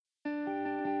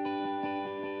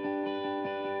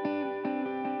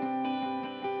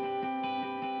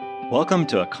Welcome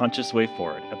to A Conscious Way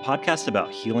Forward, a podcast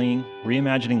about healing,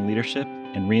 reimagining leadership,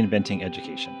 and reinventing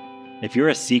education. If you're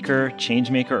a seeker,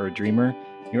 changemaker, or dreamer,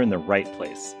 you're in the right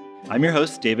place. I'm your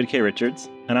host, David K. Richards,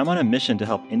 and I'm on a mission to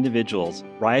help individuals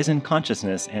rise in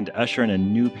consciousness and to usher in a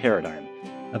new paradigm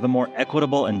of a more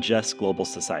equitable and just global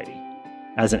society.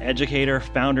 As an educator,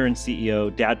 founder and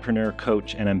CEO, dadpreneur,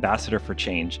 coach, and ambassador for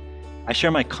change, I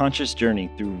share my conscious journey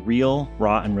through real,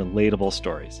 raw, and relatable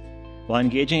stories, while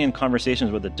engaging in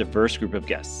conversations with a diverse group of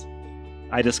guests.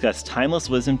 I discuss timeless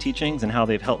wisdom teachings and how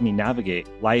they've helped me navigate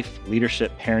life,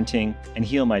 leadership, parenting, and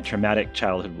heal my traumatic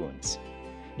childhood wounds.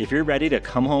 If you're ready to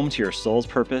come home to your soul's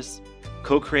purpose,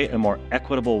 co-create a more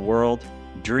equitable world,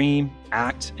 dream,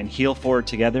 act, and heal forward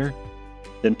together,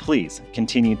 then please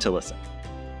continue to listen.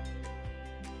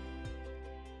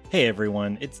 Hey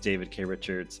everyone, it's David K.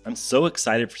 Richards. I'm so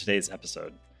excited for today's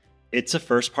episode. It's the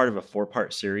first part of a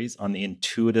 4-part series on the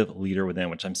intuitive leader within,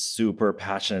 which I'm super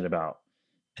passionate about.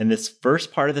 In this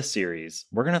first part of the series,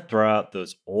 we're going to throw out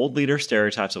those old leader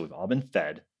stereotypes that we've all been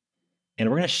fed, and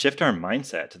we're going to shift our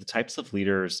mindset to the types of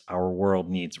leaders our world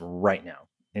needs right now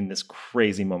in this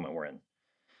crazy moment we're in.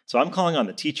 So I'm calling on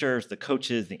the teachers, the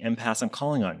coaches, the empaths. I'm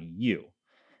calling on you.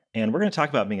 And we're going to talk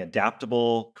about being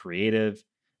adaptable, creative,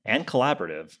 and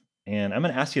collaborative. And I'm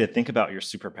going to ask you to think about your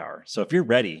superpower. So if you're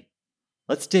ready,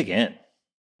 let's dig in.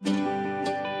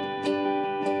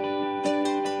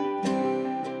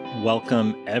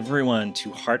 Welcome, everyone,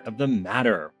 to Heart of the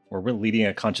Matter, where we're leading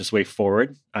a conscious way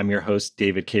forward. I'm your host,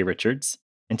 David K. Richards.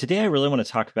 And today I really want to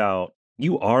talk about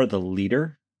you are the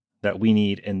leader that we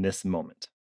need in this moment.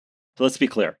 So let's be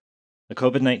clear. The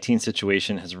COVID-19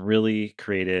 situation has really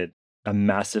created a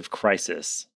massive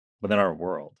crisis within our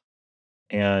world.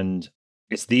 And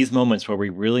it's these moments where we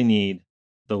really need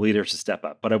the leaders to step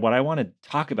up. But what I want to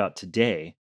talk about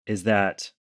today is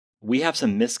that we have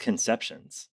some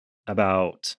misconceptions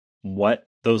about what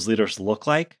those leaders look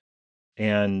like,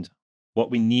 and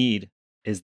what we need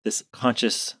is this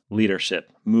conscious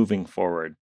leadership moving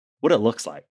forward, what it looks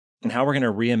like, and how we're going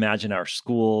to reimagine our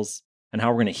schools and how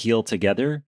we're going to heal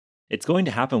together. It's going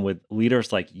to happen with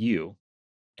leaders like you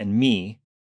and me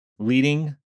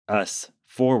leading us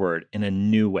forward in a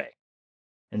new way.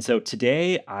 And so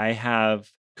today I have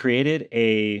created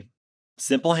a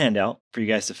simple handout for you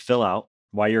guys to fill out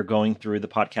while you're going through the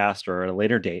podcast or at a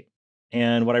later date.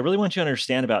 And what I really want you to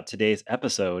understand about today's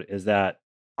episode is that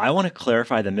I want to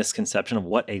clarify the misconception of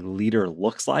what a leader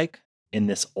looks like in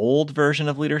this old version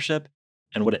of leadership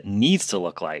and what it needs to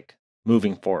look like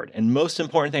moving forward. And most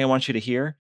important thing I want you to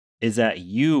hear is that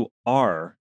you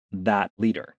are that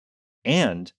leader,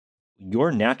 and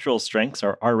your natural strengths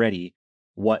are already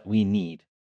what we need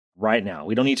right now.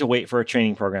 We don't need to wait for a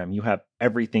training program. You have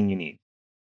everything you need.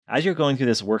 As you're going through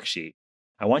this worksheet,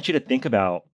 I want you to think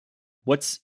about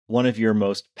what's one of your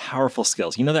most powerful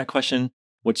skills. You know that question,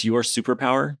 what's your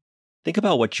superpower? Think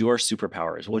about what your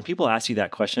superpower is. When people ask you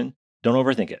that question, don't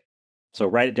overthink it. So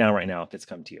write it down right now if it's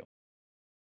come to you.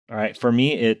 All right. For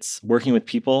me, it's working with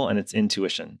people and it's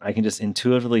intuition. I can just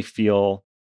intuitively feel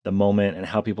the moment and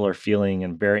how people are feeling,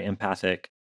 and very empathic.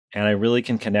 And I really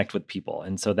can connect with people.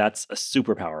 And so that's a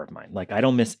superpower of mine. Like, I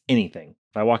don't miss anything.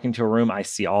 If I walk into a room, I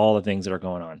see all the things that are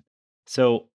going on.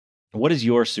 So what is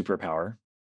your superpower?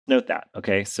 Note that.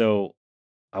 Okay. So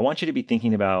I want you to be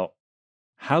thinking about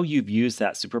how you've used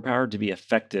that superpower to be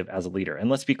effective as a leader. And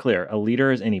let's be clear, a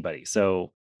leader is anybody.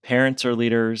 So parents are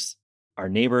leaders, our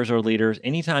neighbors are leaders.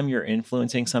 Anytime you're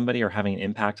influencing somebody or having an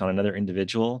impact on another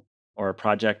individual or a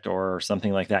project or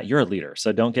something like that, you're a leader.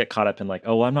 So don't get caught up in like,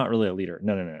 oh, well, I'm not really a leader.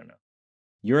 No.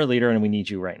 You're a leader and we need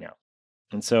you right now.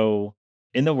 And so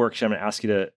in the workshop, I'm going to ask you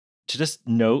to just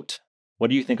note, what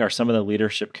do you think are some of the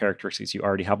leadership characteristics you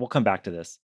already have? We'll come back to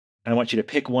this. I want you to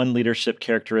pick one leadership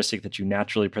characteristic that you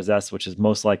naturally possess, which is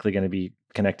most likely going to be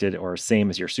connected or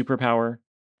same as your superpower.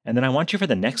 And then I want you for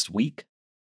the next week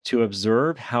to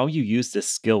observe how you use this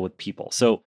skill with people.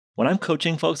 So when I'm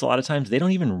coaching folks, a lot of times they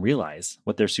don't even realize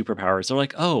what their superpower is. They're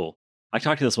like, oh, I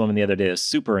talked to this woman the other day that's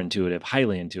super intuitive,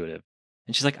 highly intuitive.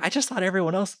 And she's like, I just thought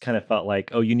everyone else kind of felt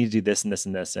like, oh, you need to do this and this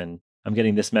and this. And I'm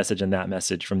getting this message and that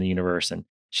message from the universe. And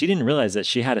she didn't realize that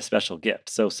she had a special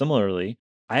gift. So similarly,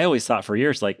 I always thought for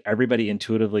years, like everybody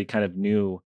intuitively kind of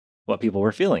knew what people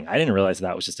were feeling. I didn't realize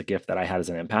that was just a gift that I had as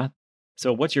an empath.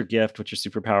 So what's your gift? What's your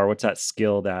superpower? What's that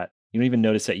skill that you don't even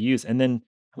notice that you use? And then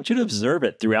I want you to observe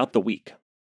it throughout the week.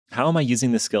 How am I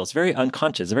using this skill? It's very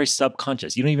unconscious, it's very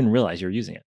subconscious. You don't even realize you're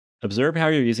using it. Observe how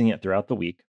you're using it throughout the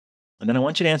week. And then I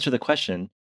want you to answer the question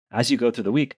as you go through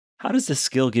the week, how does this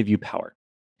skill give you power?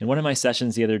 In one of my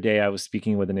sessions the other day, I was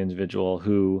speaking with an individual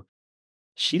who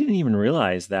she didn't even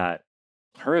realize that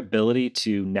her ability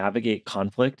to navigate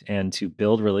conflict and to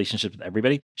build relationships with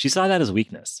everybody, she saw that as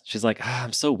weakness. She's like,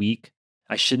 I'm so weak.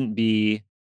 I shouldn't be,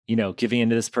 giving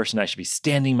into this person. I should be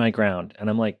standing my ground. And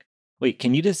I'm like, wait,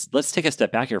 let's take a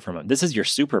step back here for a moment. This is your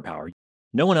superpower.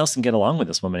 No one else can get along with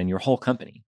this woman in your whole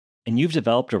company. And you've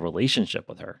developed a relationship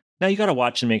with her. Now you got to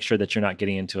watch and make sure that you're not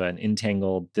getting into an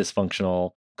entangled,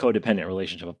 dysfunctional, codependent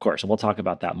relationship, of course. And we'll talk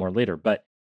about that more later. But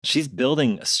she's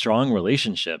building a strong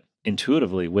relationship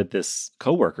intuitively with this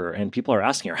coworker, and people are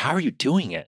asking her, how are you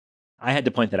doing it? I had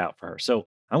to point that out for her. So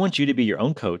I want you to be your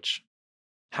own coach.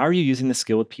 How are you using the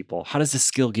skill with people? How does this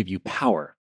skill give you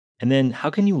power? And then how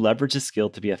can you leverage the skill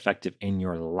to be effective in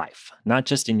your life, not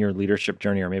just in your leadership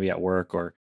journey or maybe at work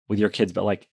or with your kids, but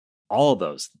like all of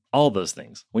those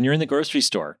things. When you're in the grocery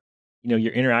store,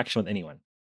 your interaction with anyone,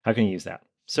 how can you use that?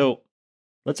 So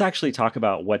let's actually talk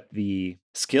about what the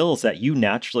skills that you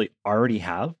naturally already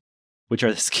have, which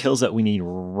are the skills that we need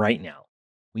right now.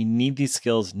 We need these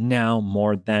skills now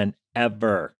more than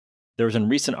ever. There was a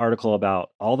recent article about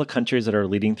all the countries that are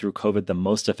leading through COVID the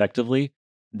most effectively.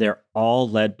 They're all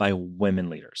led by women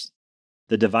leaders.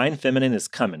 The divine feminine is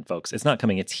coming, folks. It's not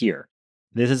coming, it's here.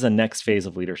 This is the next phase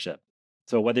of leadership.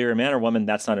 So whether you're a man or woman,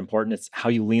 that's not important. It's how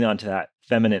you lean onto that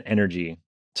feminine energy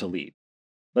to lead.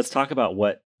 Let's talk about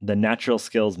what the natural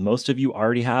skills most of you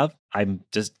already have. I'm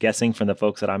just guessing from the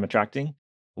folks that I'm attracting.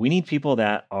 We need people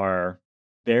that are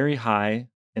very high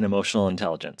in emotional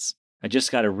intelligence. I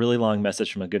just got a really long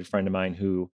message from a good friend of mine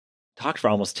who talked for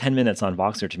almost 10 minutes on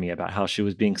Voxer to me about how she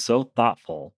was being so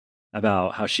thoughtful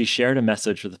about how she shared a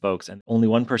message with the folks and only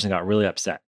one person got really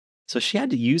upset. So she had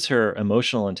to use her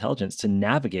emotional intelligence to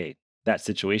navigate that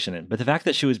situation. But the fact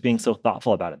that she was being so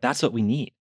thoughtful about it, that's what we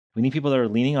need. We need people that are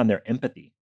leaning on their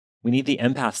empathy. We need the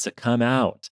empaths to come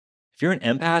out. If you're an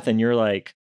empath and you're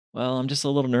like, well, I'm just a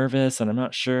little nervous and I'm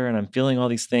not sure and I'm feeling all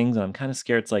these things and I'm kind of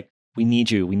scared, it's like, we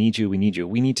need you. We need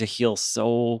to heal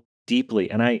so deeply.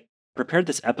 And I prepared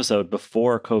this episode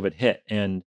before COVID hit.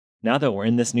 And now that we're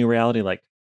in this new reality, like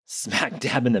smack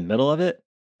dab in the middle of it,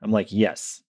 I'm like,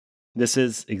 yes, this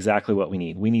is exactly what we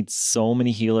need. We need so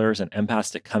many healers and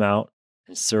empaths to come out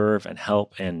and serve and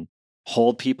help and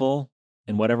hold people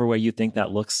in whatever way you think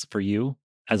that looks for you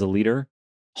as a leader.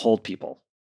 Hold people.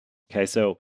 Okay,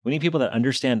 so we need people that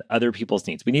understand other people's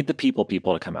needs. We need the people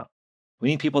to come out. We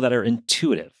need people that are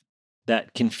intuitive,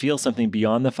 that can feel something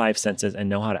beyond the five senses and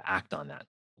know how to act on that.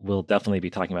 We'll definitely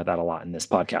be talking about that a lot in this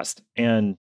podcast.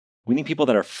 And we need people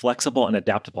that are flexible and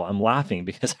adaptable. I'm laughing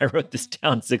because I wrote this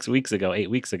down 8 weeks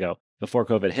ago, before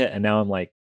COVID hit. And now I'm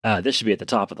like, this should be at the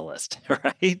top of the list,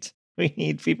 right? We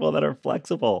need people that are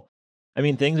flexible. I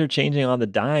mean, things are changing on the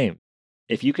dime.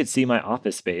 If you could see my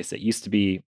office space, it used to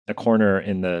be a corner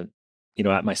in the,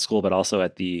 at my school, but also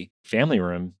at the family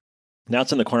room. Now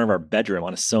it's in the corner of our bedroom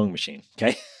on a sewing machine.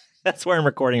 Okay. That's where I'm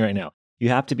recording right now. You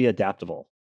have to be adaptable.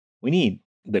 We need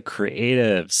the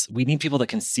creatives. We need people that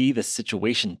can see the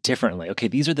situation differently. Okay,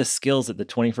 these are the skills that the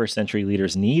 21st century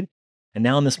leaders need. And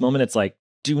now in this moment, it's like,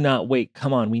 do not wait.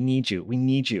 Come on, we need you. We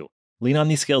need you. Lean on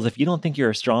these skills. If you don't think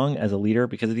you're strong as a leader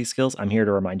because of these skills, I'm here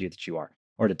to remind you that you are,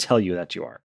 or to tell you that you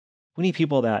are. We need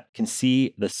people that can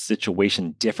see the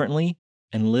situation differently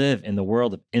and live in the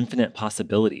world of infinite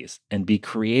possibilities and be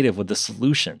creative with the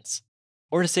solutions.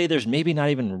 Or to say there's maybe not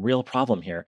even a real problem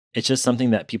here. It's just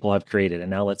something that people have created and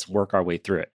now let's work our way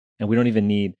through it. And we don't even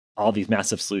need all these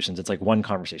massive solutions. It's like one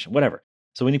conversation, whatever.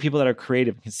 So we need people that are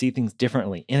creative, can see things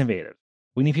differently, innovative.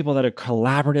 We need people that are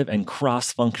collaborative and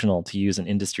cross-functional, to use an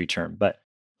industry term. But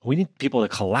we need people to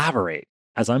collaborate.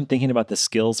 As I'm thinking about the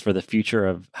skills for the future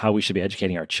of how we should be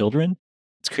educating our children,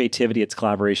 it's creativity, it's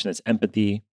collaboration, it's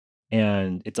empathy,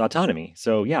 and it's autonomy.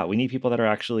 So yeah, we need people that are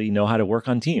actually know how to work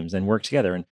on teams and work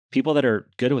together. And people that are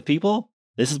good with people,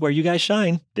 this is where you guys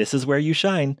shine. This is where you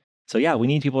shine. So yeah, we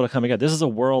need people to come together. This is a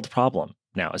world problem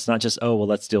now. It's not just, oh, well,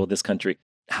 let's deal with this country.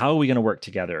 How are we going to work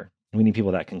together? We need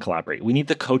people that can collaborate. We need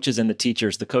the coaches and the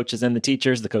teachers, the coaches and the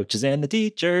teachers, the coaches and the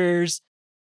teachers.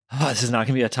 Oh, this is not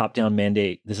going to be a top-down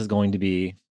mandate. This is going to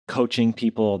be coaching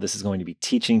people. This is going to be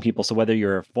teaching people. So whether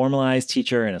you're a formalized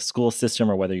teacher in a school system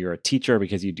or whether you're a teacher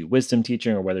because you do wisdom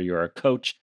teaching or whether you're a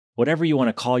coach, whatever you want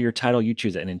to call your title, you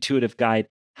choose it, an intuitive guide.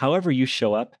 However you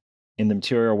show up in the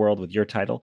material world with your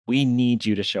title, we need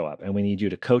you to show up and we need you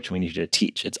to coach and we need you to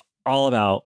teach. It's all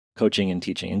about coaching and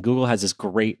teaching. And Google has this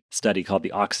great study called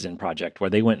the Oxygen Project where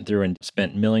they went through and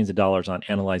spent millions of dollars on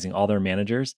analyzing all their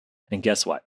managers. And guess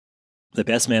what? The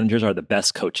best managers are the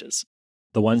best coaches.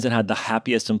 The ones that had the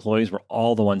happiest employees were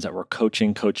all the ones that were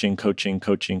coaching,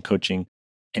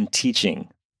 and teaching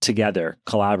together,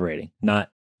 collaborating, not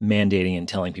mandating and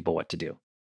telling people what to do.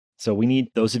 So we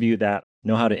need those of you that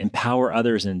know how to empower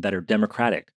others and that are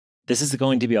democratic. This is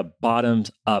going to be a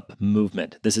bottoms up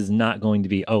movement. This is not going to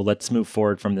be, oh, let's move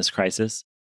forward from this crisis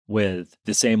with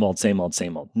the same old, same old,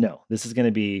 same old. No, this is going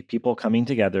to be people coming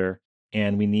together,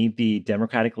 and we need the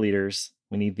democratic leaders.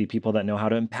 We need the people that know how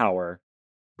to empower,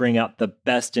 bring out the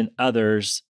best in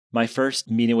others. My first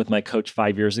meeting with my coach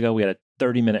 5 years ago, we had a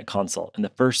 30-minute consult. In the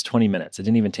first 20 minutes, it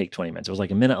didn't even take 20 minutes. It was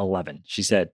like a minute 11. She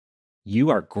said, "You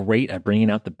are great at bringing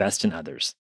out the best in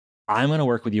others. I'm going to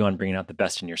work with you on bringing out the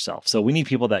best in yourself." So we need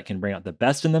people that can bring out the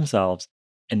best in themselves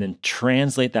and then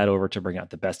translate that over to bring out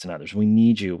the best in others. We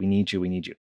need you. We need you. We need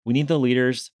you. We need the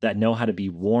leaders that know how to be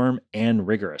warm and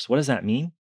rigorous. What does that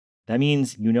mean? That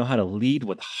means you know how to lead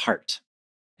with heart.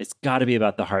 It's got to be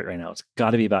about the heart right now. It's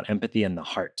got to be about empathy and the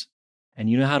heart. And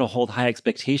you know how to hold high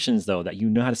expectations, though, that you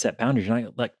know how to set boundaries. You're not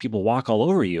going to let people walk all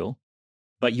over you,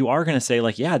 but you are going to say,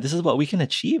 like, yeah, this is what we can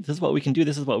achieve. This is what we can do.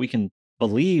 This is what we can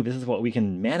believe. This is what we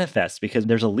can manifest, because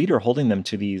there's a leader holding them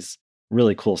to these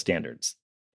really cool standards.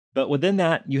 But within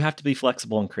that, you have to be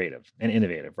flexible and creative and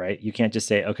innovative, right? You can't just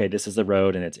say, okay, this is the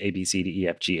road and it's A, B, C, D, E,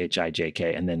 F, G, H, I, J,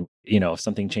 K. And then, if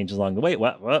something changes along the way,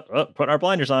 put our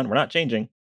blinders on. We're not changing.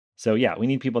 So yeah, we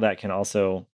need people that can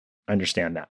also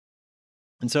understand that.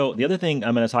 And so the other thing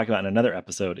I'm going to talk about in another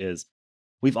episode is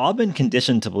we've all been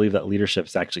conditioned to believe that leadership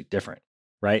is actually different,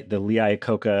 right? The Lee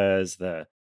Iacocca's, the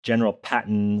General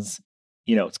Patton's,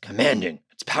 it's commanding,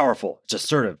 it's powerful, it's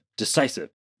assertive, decisive,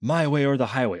 my way or the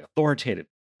highway, authoritative.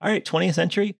 All right, 20th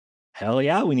century, hell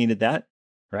yeah, we needed that,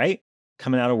 right?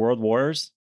 Coming out of world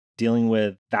wars, dealing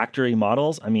with factory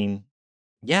models. I mean,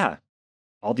 yeah,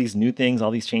 all these new things, all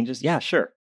these changes. Yeah,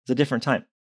 sure. It's a different time.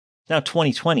 Now,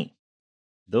 2020,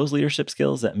 those leadership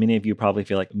skills that many of you probably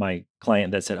feel like my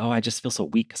client that said, oh, I just feel so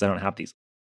weak because I don't have these.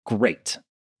 Great.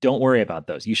 Don't worry about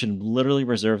those. You should literally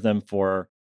reserve them for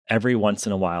every once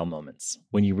in a while moments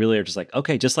when you really are just like,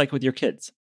 okay, just like with your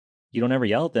kids. You don't ever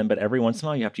yell at them, but every once in a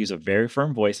while you have to use a very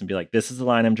firm voice and be like, this is the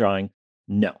line I'm drawing.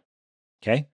 No.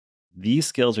 Okay. These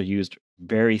skills are used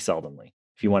very seldomly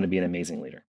if you want to be an amazing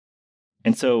leader.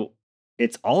 And so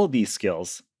it's all of these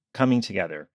skills coming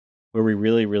together where we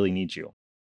really, really need you.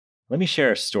 Let me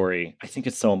share a story. I think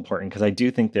it's so important because I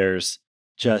do think there's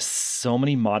just so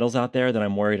many models out there that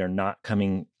I'm worried are not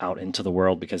coming out into the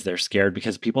world because they're scared,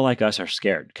 because people like us are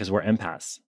scared because we're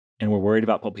empaths and we're worried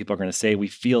about what people are going to say. We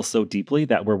feel so deeply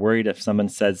that we're worried if someone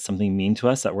says something mean to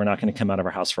us that we're not going to come out of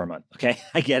our house for a month. Okay,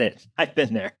 I get it. I've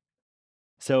been there.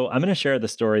 So I'm going to share the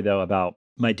story, though, about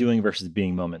my doing versus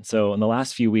being moment. So in the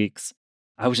last few weeks,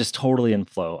 I was just totally in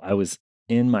flow. I was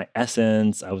in my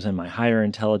essence. I was in my higher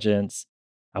intelligence.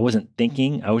 I wasn't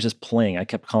thinking. I was just playing. I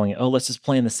kept calling it, oh, let's just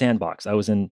play in the sandbox. I was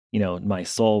in, my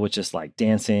soul was just like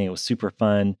dancing. It was super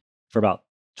fun for about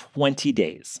 20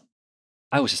 days.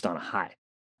 I was just on a high.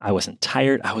 I wasn't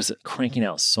tired. I was cranking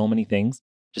out so many things,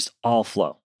 just all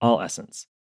flow, all essence.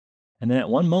 And then at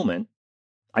one moment,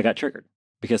 I got triggered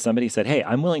because somebody said, hey,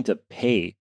 I'm willing to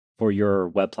pay for your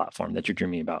web platform that you're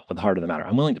dreaming about with the Heart of the Matter.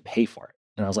 I'm willing to pay for it.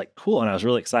 And I was like, cool. And I was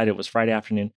really excited. It was Friday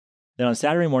afternoon. Then on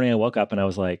Saturday morning, I woke up and I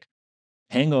was like,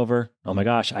 hangover. Oh my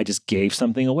gosh, I just gave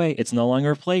something away. It's no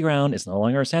longer a playground. It's no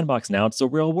longer a sandbox. Now it's the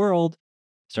real world.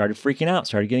 Started freaking out,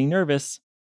 started getting nervous,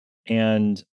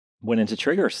 and went into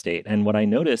trigger state. And what I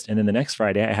noticed, and then the next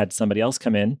Friday, I had somebody else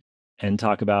come in and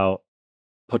talk about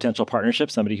potential partnership,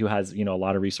 somebody who has, a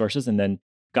lot of resources, and then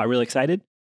got really excited.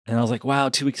 And I was like, wow,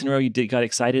 2 weeks in a row, got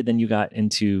excited. Then you got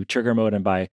into trigger mode. And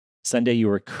by Sunday, you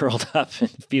were curled up in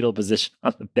fetal position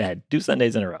on the bed, 2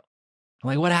 Sundays in a row. I'm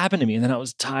like, what happened to me? And then I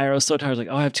was tired. I was so tired. I was like,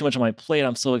 oh, I have too much on my plate.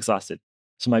 I'm so exhausted.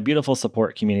 So my beautiful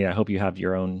support community, I hope you have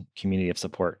your own community of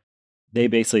support. They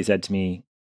basically said to me,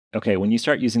 okay, when you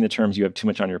start using the terms, you have too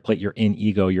much on your plate, you're in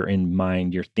ego, you're in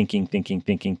mind, you're thinking,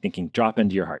 drop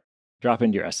into your heart, drop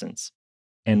into your essence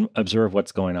and observe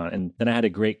what's going on. And then I had a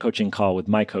great coaching call with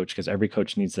my coach because every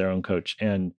coach needs their own coach.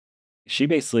 And she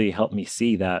basically helped me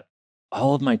see that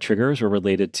all of my triggers were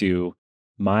related to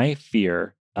my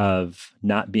fear of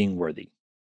not being worthy.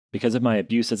 Because of my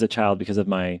abuse as a child, because of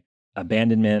my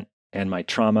abandonment and my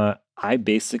trauma, I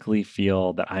basically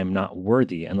feel that I'm not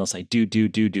worthy unless I do,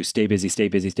 stay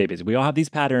busy. We all have these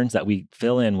patterns that we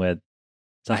fill in with.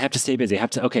 So I have to stay busy. I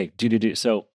have to, okay, do.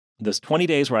 So those 20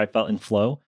 days where I felt in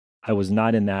flow, I was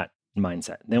not in that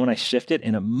mindset. Then when I shifted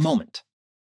in a moment,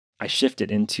 I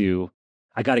shifted into,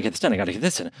 I got to get this done. I got to get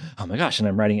this done. Oh my gosh. And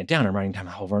I'm writing it down. I'm writing it down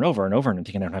over and over. And I'm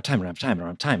thinking, I don't have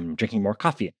time. I'm drinking more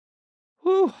coffee.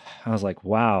 Whew. I was like,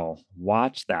 wow,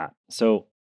 watch that. So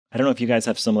I don't know if you guys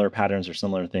have similar patterns or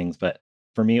similar things, but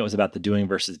for me, it was about the doing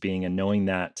versus being, and knowing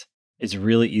that it's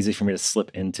really easy for me to slip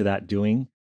into that doing.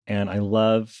 And I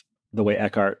love the way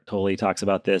Eckhart Tolle talks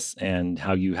about this and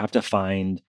how you have to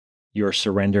find your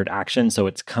surrendered action. So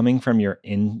it's coming from your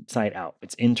inside out,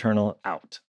 it's internal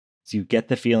out. So you get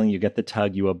the feeling, you get the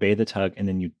tug, you obey the tug, and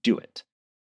then you do it.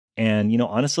 And,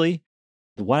 honestly,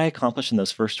 what I accomplished in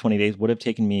those first 20 days would have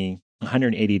taken me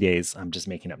 180 days. I'm just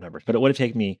making up numbers, but it would have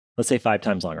taken me, let's say 5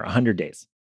 times longer, 100 days,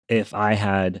 if I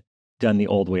had done the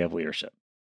old way of leadership.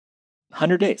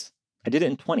 100 days. I did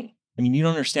it in 20. I mean, you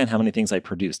don't understand how many things I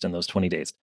produced in those 20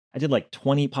 days. I did like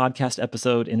 20 podcast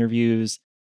episode interviews.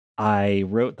 I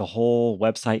wrote the whole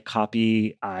website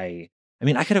copy. I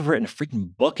could have written a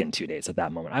freaking book in 2 days at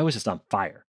that moment. I was just on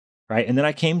fire, right? And then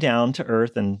I came down to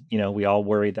earth, and we all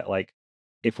worried that like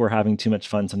if we're having too much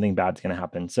fun, something bad's going to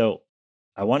happen. So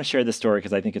I want to share this story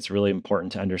because I think it's really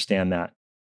important to understand that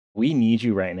we need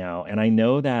you right now. And I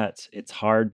know that it's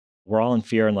hard. We're all in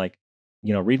fear, and like,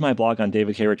 read my blog on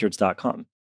davidkrichards.com.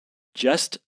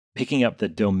 Just picking up the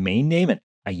domain name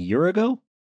a year ago,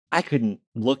 I couldn't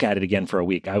look at it again for a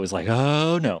week. I was like,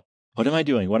 oh no, what am I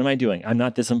doing? What am I doing? I'm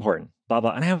not this important, blah,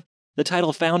 blah. And I have the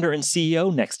title founder and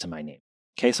CEO next to my name.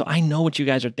 Okay. So I know what you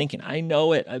guys are thinking. I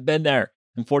know it. I've been there.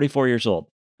 I'm 44 years old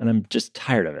and I'm just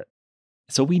tired of it.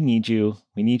 So we need you.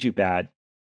 We need you bad.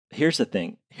 Here's the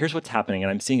thing. Here's what's happening.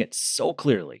 And I'm seeing it so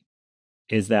clearly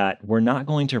is that we're not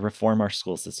going to reform our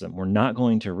school system. We're not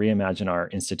going to reimagine our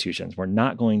institutions. We're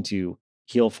not going to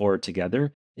heal forward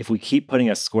together if we keep putting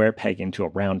a square peg into a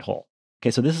round hole.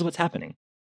 Okay, so this is what's happening.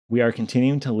 We are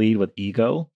continuing to lead with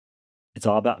ego. It's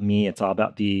all about me. It's all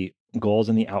about the goals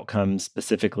and the outcomes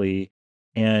specifically.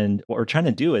 And what we're trying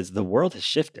to do is the world has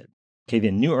shifted. Okay, the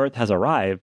new earth has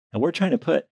arrived, and we're trying to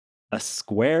put a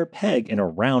square peg in a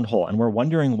round hole, and we're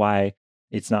wondering why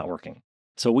it's not working.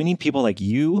 So we need people like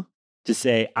you to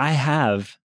say, I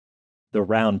have the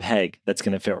round peg that's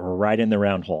going to fit right in the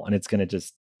round hole, and it's going to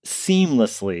just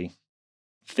seamlessly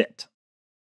fit.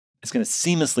 It's going to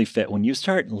seamlessly fit when you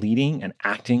start leading and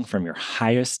acting from your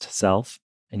highest self,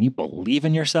 and you believe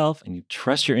in yourself, and you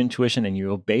trust your intuition, and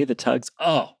you obey the tugs.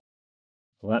 Oh,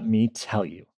 let me tell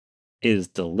you, it is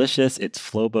delicious. It's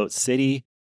Flowboat City.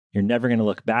 You're never going to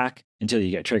look back until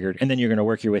you get triggered, and then you're going to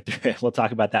work your way through it. We'll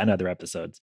talk about that in other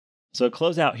episodes. So to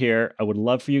close out here, I would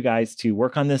love for you guys to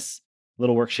work on this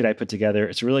little worksheet I put together.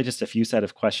 It's really just a few set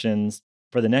of questions.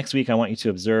 For the next week, I want you to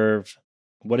observe,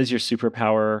 what is your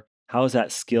superpower? How is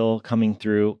that skill coming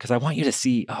through? Because I want you to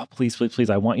see, oh, please, please, please,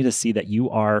 I want you to see that you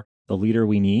are the leader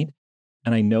we need.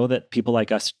 And I know that people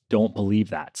like us don't believe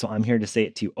that. So I'm here to say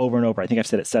it to you over and over. I think I've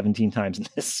said it 17 times in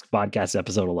this podcast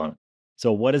episode alone.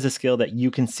 So what is a skill that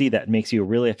you can see that makes you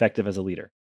really effective as a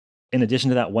leader? In addition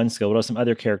to that one skill, what are some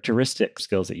other characteristic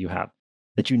skills that you have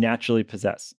that you naturally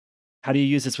possess? How do you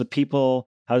use this with people?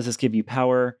 How does this give you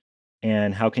power?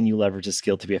 And how can you leverage this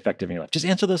skill to be effective in your life? Just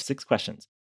answer those 6 questions.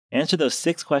 Answer those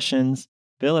 6 questions,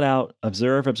 fill it out,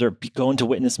 observe. Go into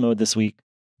witness mode this week.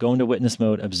 Go into witness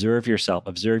mode, observe yourself.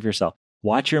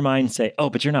 Watch your mind say, oh,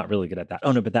 but you're not really good at that.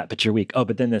 Oh, no, but you're weak. Oh,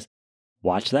 but then this.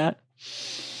 Watch that.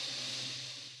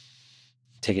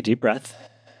 Take a deep breath,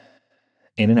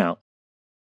 in and out.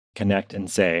 Connect and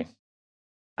say,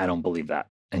 I don't believe that.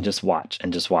 And just watch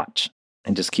and just watch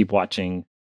and just keep watching.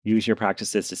 Use your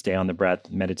practices to stay on the breath,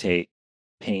 meditate,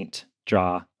 paint,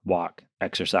 draw, walk,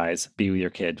 exercise, be with your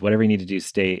kids, whatever you need to do,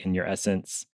 stay in your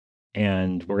essence.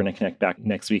 And we're going to connect back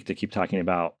next week to keep talking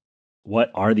about what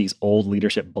are these old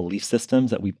leadership belief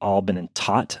systems that we've all been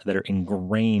taught that are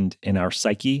ingrained in our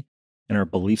psyche, in our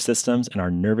belief systems, in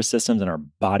our nervous systems, in our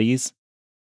bodies.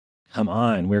 Come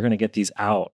on, we're going to get these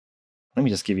out. Let me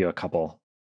just give you a couple.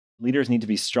 Leaders need to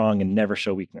be strong and never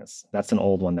show weakness. That's an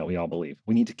old one that we all believe.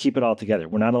 We need to keep it all together.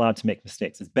 We're not allowed to make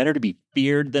mistakes. It's better to be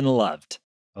feared than loved.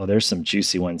 Oh, there's some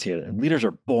juicy ones here. Leaders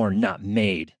are born, not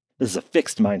made. This is a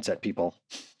fixed mindset, people.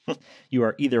 You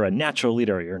are either a natural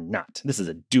leader or you're not. This is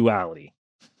a duality.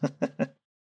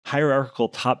 Hierarchical,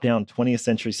 top-down 20th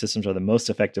century systems are the most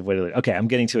effective way to lead. Okay, I'm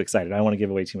getting too excited. I don't want to give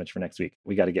away too much for next week.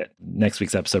 We got to get next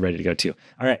week's episode ready to go too.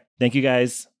 All right. Thank you,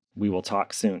 guys. We will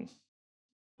talk soon.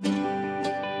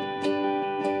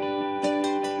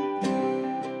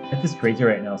 Life is crazy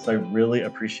right now, so I really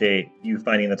appreciate you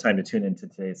finding the time to tune into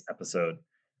today's episode.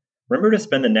 Remember to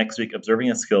spend the next week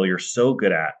observing a skill you're so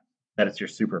good at that it's your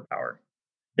superpower.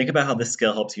 Think about how this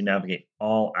skill helps you navigate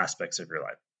all aspects of your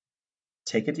life.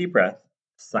 Take a deep breath,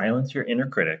 silence your inner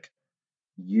critic.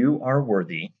 You are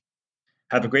worthy.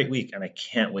 Have a great week, and I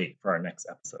can't wait for our next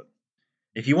episode.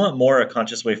 If you want more A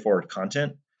Conscious Way Forward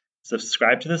content,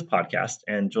 subscribe to this podcast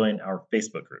and join our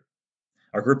Facebook group.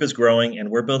 Our group is growing, and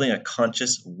we're building a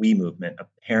conscious we movement of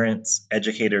parents,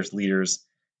 educators, leaders,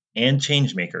 and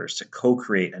change makers to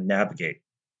co-create and navigate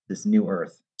this new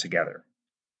earth together.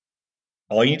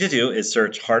 All you need to do is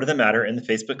search Heart of the Matter in the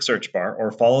Facebook search bar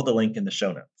or follow the link in the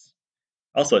show notes.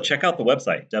 Also, check out the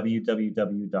website,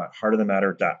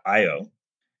 www.heartofthematter.io,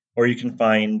 or you can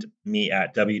find me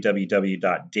at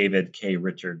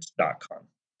www.davidkrichards.com.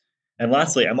 And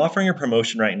lastly, I'm offering a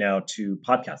promotion right now to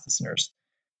podcast listeners.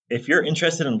 If you're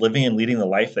interested in living and leading the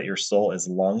life that your soul is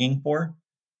longing for,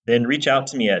 then reach out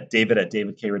to me at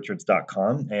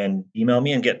david@davidkrichards.com and email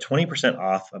me and get 20%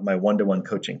 off of my one-to-one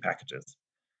coaching packages.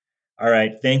 All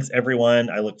right. Thanks, everyone.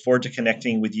 I look forward to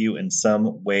connecting with you in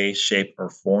some way, shape, or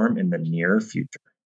form in the near future.